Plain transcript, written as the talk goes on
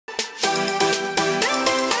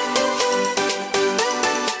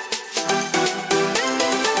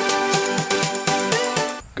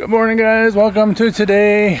Morning guys, welcome to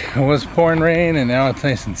today. It was pouring rain and now it's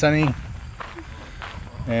nice and sunny.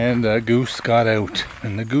 And the goose got out,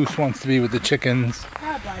 and the goose wants to be with the chickens,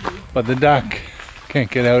 but the duck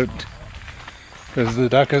can't get out because the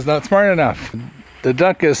duck is not smart enough. The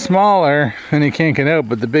duck is smaller and he can't get out,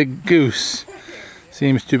 but the big goose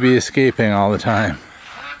seems to be escaping all the time.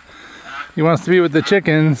 He wants to be with the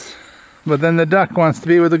chickens, but then the duck wants to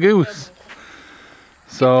be with the goose.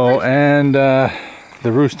 So, and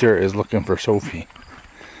the rooster is looking for Sophie.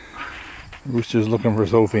 The rooster's looking for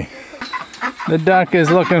Sophie. The duck is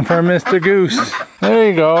looking for Mr. Goose. There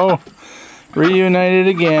you go. Reunited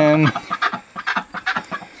again.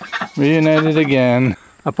 Reunited again.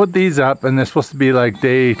 I put these up and they're supposed to be like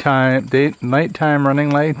nighttime running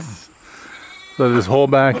lights. So this whole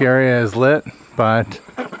back area is lit, but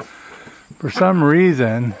for some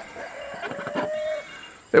reason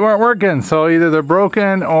they weren't working. So either they're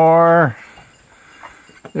broken or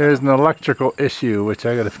there's an electrical issue, which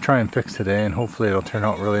I gotta try and fix today, and hopefully it'll turn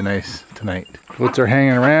out really nice tonight. Goats are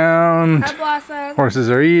hanging around. Hi, Blossom. Horses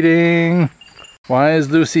are eating. Why is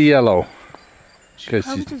Lucy yellow? Because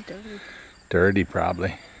she's dirty. Dirty,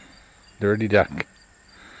 probably. Dirty duck.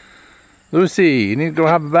 Lucy, you need to go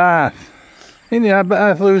have a bath. You need to have a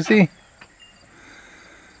bath, Lucy.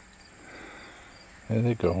 There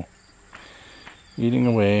they go. Eating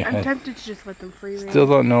away. I'm tempted to just let them free range. Still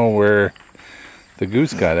don't know where the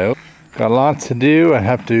goose got out. Got lots to do. I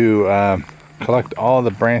have to collect all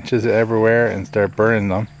the branches everywhere and start burning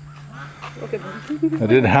them. Look at them. I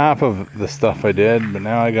did half of the stuff I did, but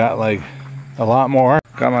now I got like a lot more.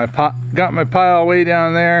 Got my pile way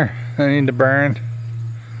down there I need to burn,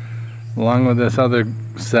 along with this other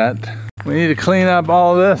set. We need to clean up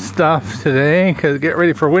all this stuff today because get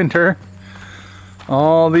ready for winter.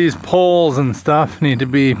 All these poles and stuff need to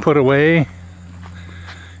be put away.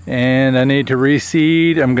 And I need to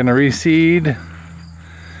reseed. I'm going to reseed.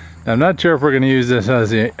 I'm not sure if we're going to use this as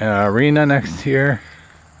the arena next year,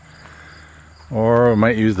 or we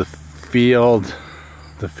might use the field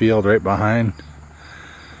right behind.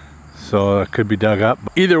 So it could be dug up.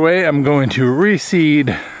 Either way, I'm going to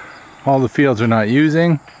reseed all the fields we're not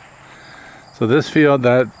using. So this field,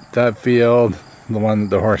 that field, the one that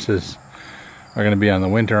the horses are going to be on the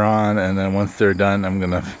winter on, and then once they're done, I'm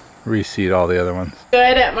going to reseed all the other ones.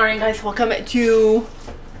 Good morning, guys. Welcome to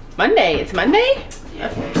Monday. It's Monday?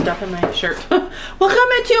 Yeah, stuff in my shirt. Welcome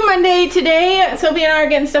to Monday. Today, Sophie and I are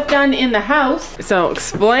getting stuff done in the house. So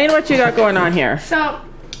explain what you got going on here. So,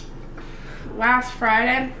 last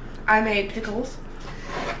Friday, I made pickles.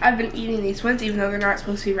 I've been eating these ones even though they're not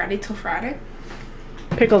supposed to be ready till Friday.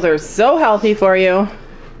 Pickles are so healthy for you.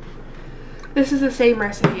 This is the same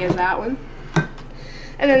recipe as that one.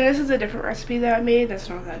 And then this is a different recipe that I made that's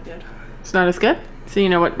not that good. It's not as good? So you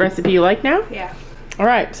know what recipe you like now? Yeah.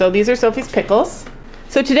 Alright, so these are Sophie's pickles.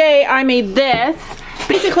 So today I made this.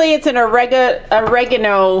 Basically it's an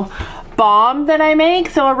oregano balm that I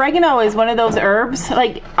make. So oregano is one of those herbs.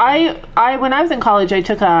 Like when I was in college, I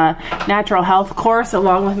took a natural health course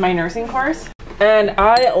along with my nursing course. And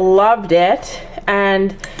I loved it.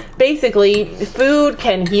 And basically, food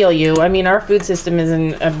can heal you. I mean, our food system is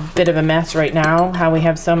in a bit of a mess right now, how we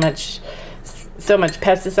have so much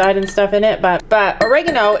pesticide and stuff in it, but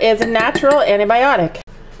oregano is a natural antibiotic.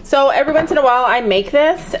 So every once in a while I make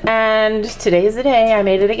this, and today is the day I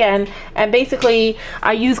made it again. And basically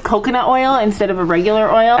I use coconut oil instead of a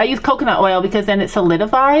regular oil. I use coconut oil because then it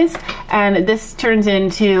solidifies, and this turns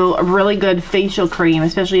into a really good facial cream,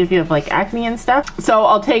 especially if you have like acne and stuff. So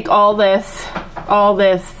I'll take all these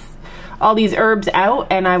herbs out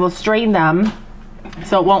and I will strain them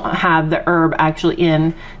so it won't have the herb actually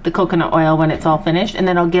in the coconut oil when it's all finished, and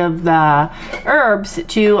then I'll give the herbs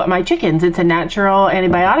to my chickens. It's a natural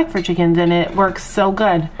antibiotic for chickens and it works so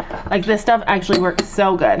good. Like this stuff actually works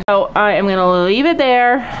so good. So I am gonna leave it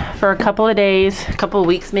there for a couple of days, a couple of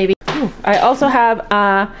weeks maybe. I also have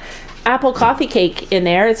apple coffee cake in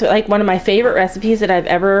there. It's like one of my favorite recipes that I've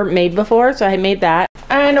ever made before, so I made that.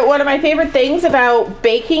 And one of my favorite things about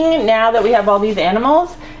baking now that we have all these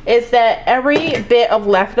animals is that every bit of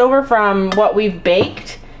leftover from what we've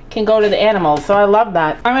baked can go to the animals. So I love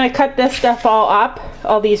that. I'm gonna cut this stuff all up,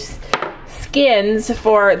 all these skins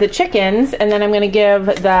for the chickens, and then I'm gonna give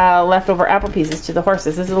the leftover apple pieces to the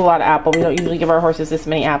horses. This is a lot of apple. We don't usually give our horses this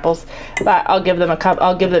many apples, but I'll give them a cup.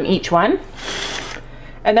 I'll give them each one.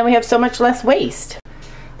 And then we have so much less waste.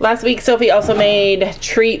 Last week, Sophie also made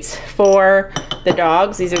treats for the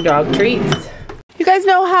dogs. These are dog treats. You guys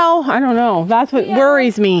know how, I don't know, that's what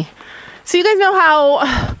worries me. So you guys know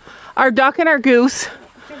how our duck and our goose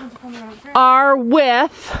are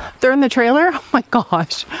with, they're in the trailer? Oh my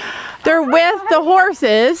gosh. They're with the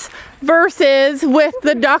horses versus with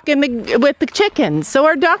the duck and with the chickens. So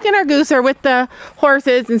our duck and our goose are with the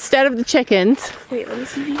horses instead of the chickens. Wait, let me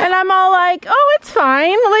see. And I'm all like, oh, it's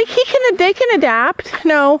fine. Like they can adapt.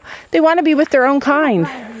 No, they want to be with their own kind.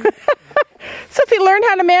 So if you learn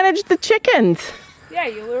how to manage the chickens, yeah,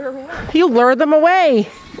 you lure them away. You lure them away.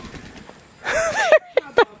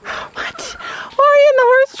 What? Why are you in the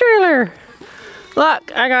horse trailer?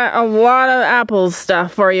 Look, I got a lot of apples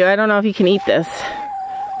stuff for you. I don't know if you can eat this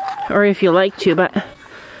or if you like to, but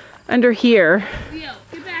under here Leo,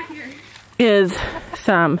 get back here. is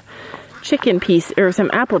some chicken piece or some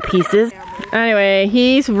apple pieces. Anyway,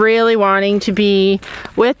 he's really wanting to be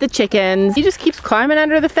with the chickens. He just keeps climbing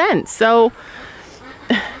under the fence. So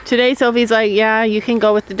today Sophie's like, yeah, you can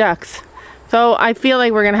go with the ducks. So I feel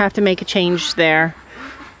like we're gonna have to make a change there.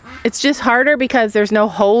 It's just harder because there's no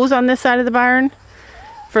hose on this side of the barn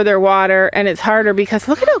for their water, and it's harder because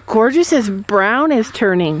look at how gorgeous his brown is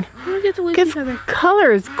turning. Look at the way His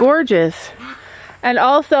color is gorgeous. And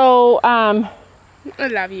also, I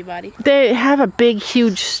love you, buddy. they have a big,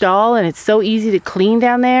 huge stall, and it's so easy to clean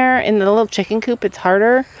down there. In the little chicken coop, it's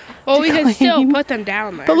harder. Well, we can still clean. put them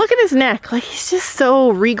down there. But look at his neck. Like, he's just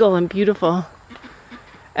so regal and beautiful.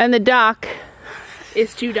 And the duck.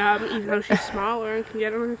 It's too dumb, even though she's smaller and can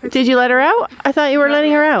get on her face. Did you let her out? I thought you were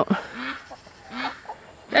letting her out.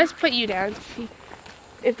 Let's put you down.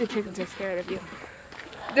 If the chickens are scared of you.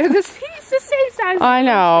 He's the same size. I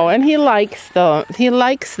know, and he likes them. He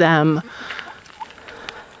likes them.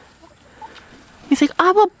 He's like,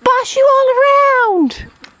 I will boss you all around.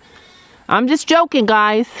 I'm just joking,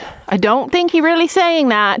 guys. I don't think he's really saying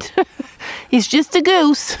that. He's just a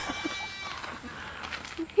goose.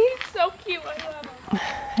 He's so cute. I love him.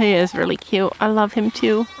 He is really cute. I love him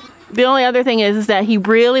too. The only other thing is that he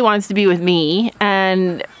really wants to be with me,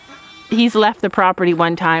 and he's left the property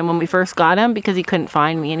one time when we first got him because he couldn't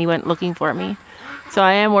find me and he went looking for me. So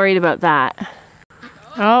I am worried about that.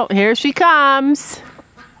 Oh, here she comes.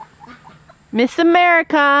 Miss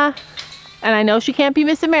America. And I know she can't be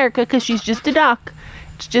Miss America because she's just a duck.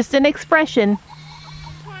 It's just an expression.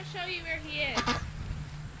 I want to show you where he is.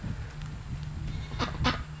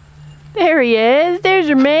 There he is. There's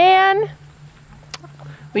your man.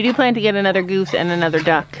 We do plan to get another goose and another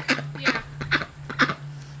duck. Yeah.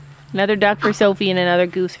 Another duck for Sophie and another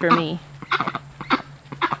goose for me.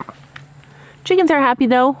 Chickens are happy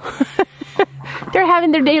though. They're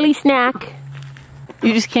having their daily snack.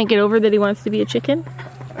 You just can't get over that he wants to be a chicken?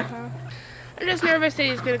 I'm just nervous that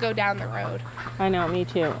he's going to go down the road. I know, me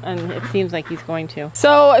too. And it seems like he's going to.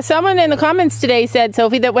 So someone in the comments today said,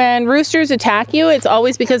 Sophie, that when roosters attack you, it's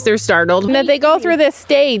always because they're startled. And that they go through this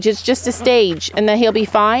stage, it's just a stage, and that he'll be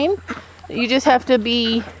fine. You just have to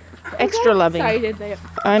be extra loving.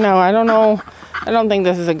 I know, I don't know. I don't think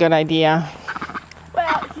this is a good idea.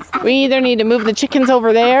 Well, We either need to move the chickens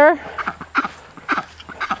over there.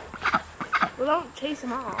 well, don't chase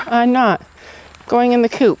him off. I'm not. Going in the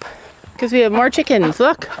coop. Because we have more chickens.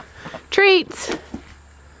 Look. Treats.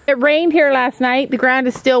 It rained here last night. The ground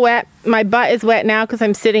is still wet. My butt is wet now because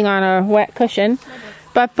I'm sitting on a wet cushion.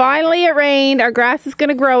 But finally it rained. Our grass is going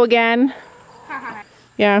to grow again.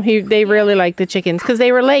 Yeah, they really like the chickens because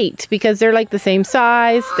they were late. Because they're like the same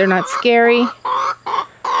size. They're not scary.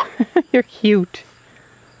 You're cute.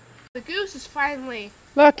 The goose is finally...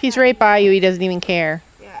 Look, he's right by you. He doesn't even care.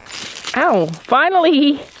 Yeah. Ow.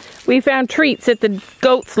 Finally, we found treats that the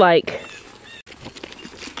goats like.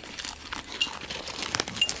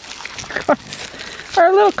 Are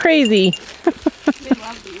a little crazy. They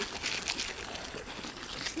love these.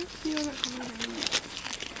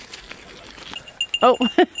 Oh,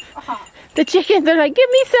 the chickens are like, give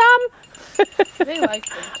me some. They like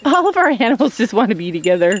them. All of our animals just want to be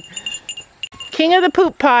together. King of the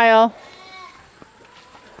poop pile.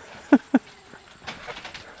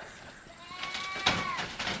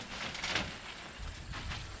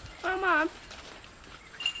 Oh, Mom.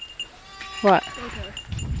 What? Okay.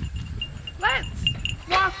 Let's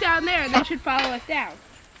walk down there and they should follow us down.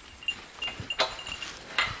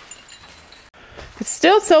 It's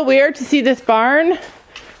still so weird to see this barn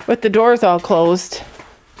with the doors all closed.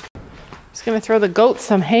 Just gonna throw the goats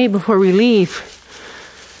some hay before we leave.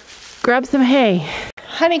 Grab some hay.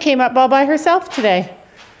 Honey came up all by herself today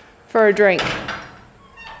for a drink.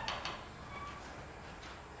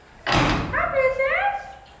 Hi, Princess.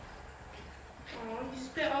 Oh, you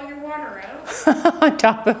spit all your water out. On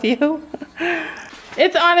top of you.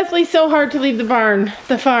 It's honestly so hard to leave the barn,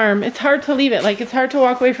 the farm. It's hard to leave it. Like, it's hard to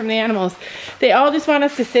walk away from the animals. They all just want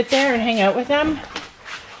us to sit there and hang out with them.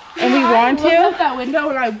 And we want I looked out to. that window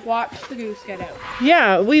and I watched the goose get out.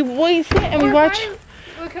 Yeah, we sit and we watch.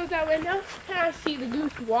 look out that window and I see the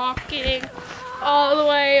goose walking all the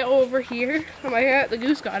way over here. I'm like, the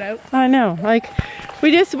goose got out. I know, like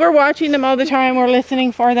we're watching them all the time. We're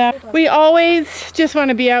listening for them. We always just want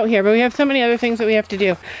to be out here, but we have so many other things that we have to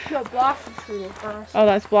do. No, Blossom's screaming for us. Oh,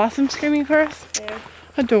 that's Blossom screaming for us? Yeah.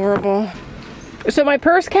 Adorable. So my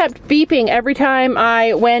purse kept beeping every time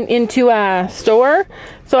I went into a store,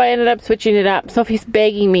 so I ended up switching it up. Sophie's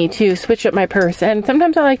begging me to switch up my purse, and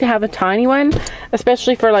sometimes I like to have a tiny one,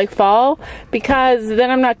 especially for like fall, because then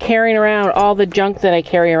I'm not carrying around all the junk that I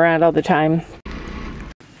carry around all the time.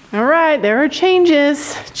 All right, there are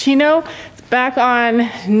changes. Chino is back on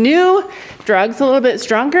new drugs, a little bit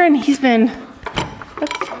stronger, and he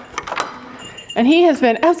has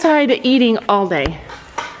been outside eating all day.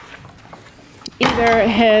 Either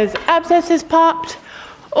his abscesses popped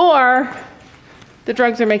or the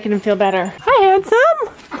drugs are making him feel better. Hi, handsome.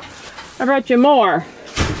 I brought you more.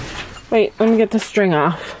 Wait, let me get the string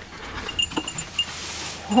off.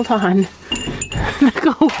 Hold on. The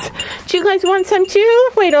goats. Do you guys want some too?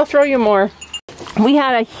 Wait, I'll throw you more. We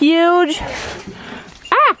had a huge...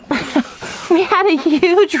 We had a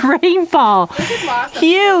huge rainfall.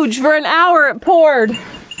 Huge. For an hour it poured.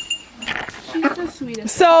 She's the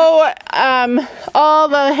sweetest. So, all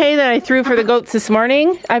the hay that I threw for the goats this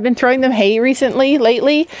morning, I've been throwing them hay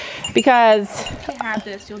lately, because... You can't have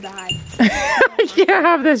this, you'll die. You can't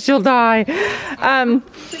have this, you'll die.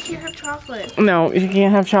 But you can't have chocolate. No, you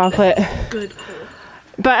can't have chocolate. Good, cool.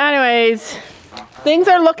 But anyways, things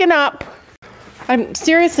are looking up. I'm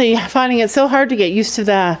seriously finding it so hard to get used to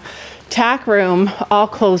the tack room all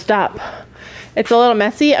closed up. It's a little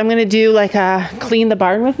messy. I'm gonna do like a clean the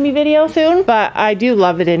barn with me video soon, but I do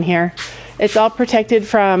love it in here. It's all protected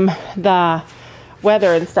from the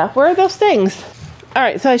weather and stuff. Where are those things? All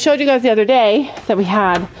right, so I showed you guys the other day that we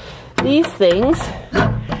had these things,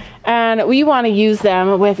 and we want to use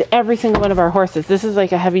them with every single one of our horses. This is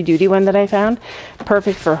like a heavy duty one that I found,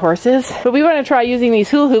 perfect for horses. But we want to try using these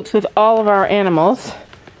hula hoops with all of our animals.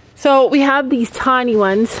 So we have these tiny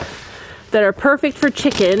ones that are perfect for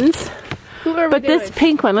chickens. But this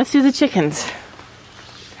pink one, let's do the chickens.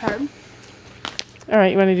 Okay. All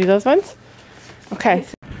right, you want to do those ones? Okay.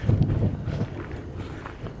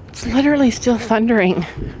 It's literally still thundering.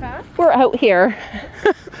 Huh? We're out here.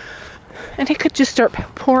 And it could just start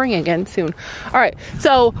pouring again soon. All right,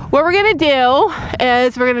 so what we're gonna do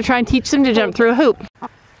is we're gonna try and teach them to jump through a hoop.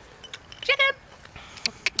 Chicken!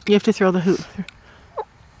 You have to throw the hoop.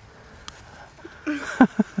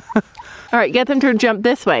 All right, get them to jump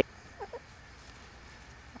this way.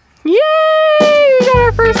 Yay! We got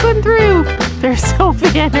our first one through. There's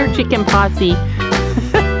Sophie and her chicken posse.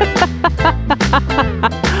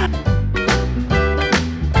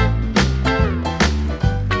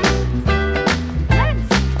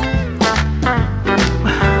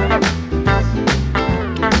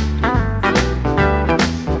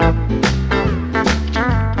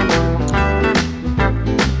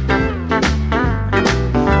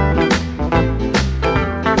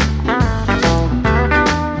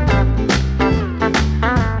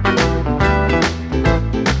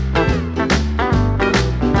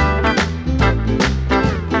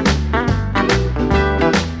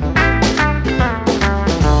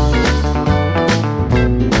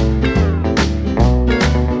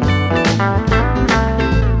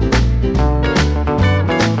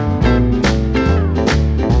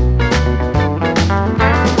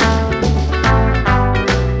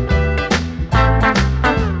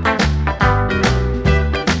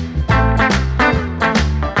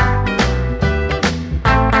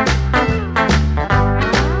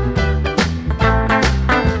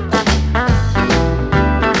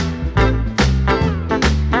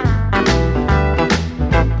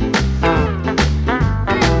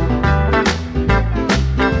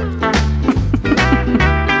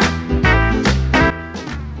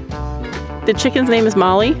 The chicken's name is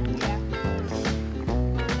Molly. Yeah.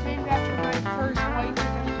 Named after my first white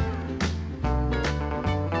chicken.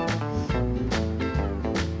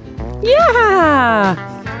 Yeah!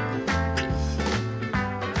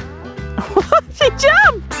 She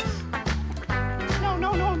jumped! No,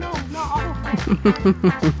 not all of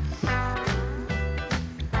them.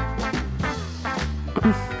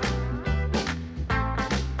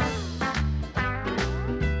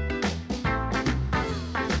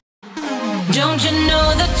 Don't you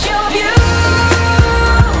know that you're beautiful?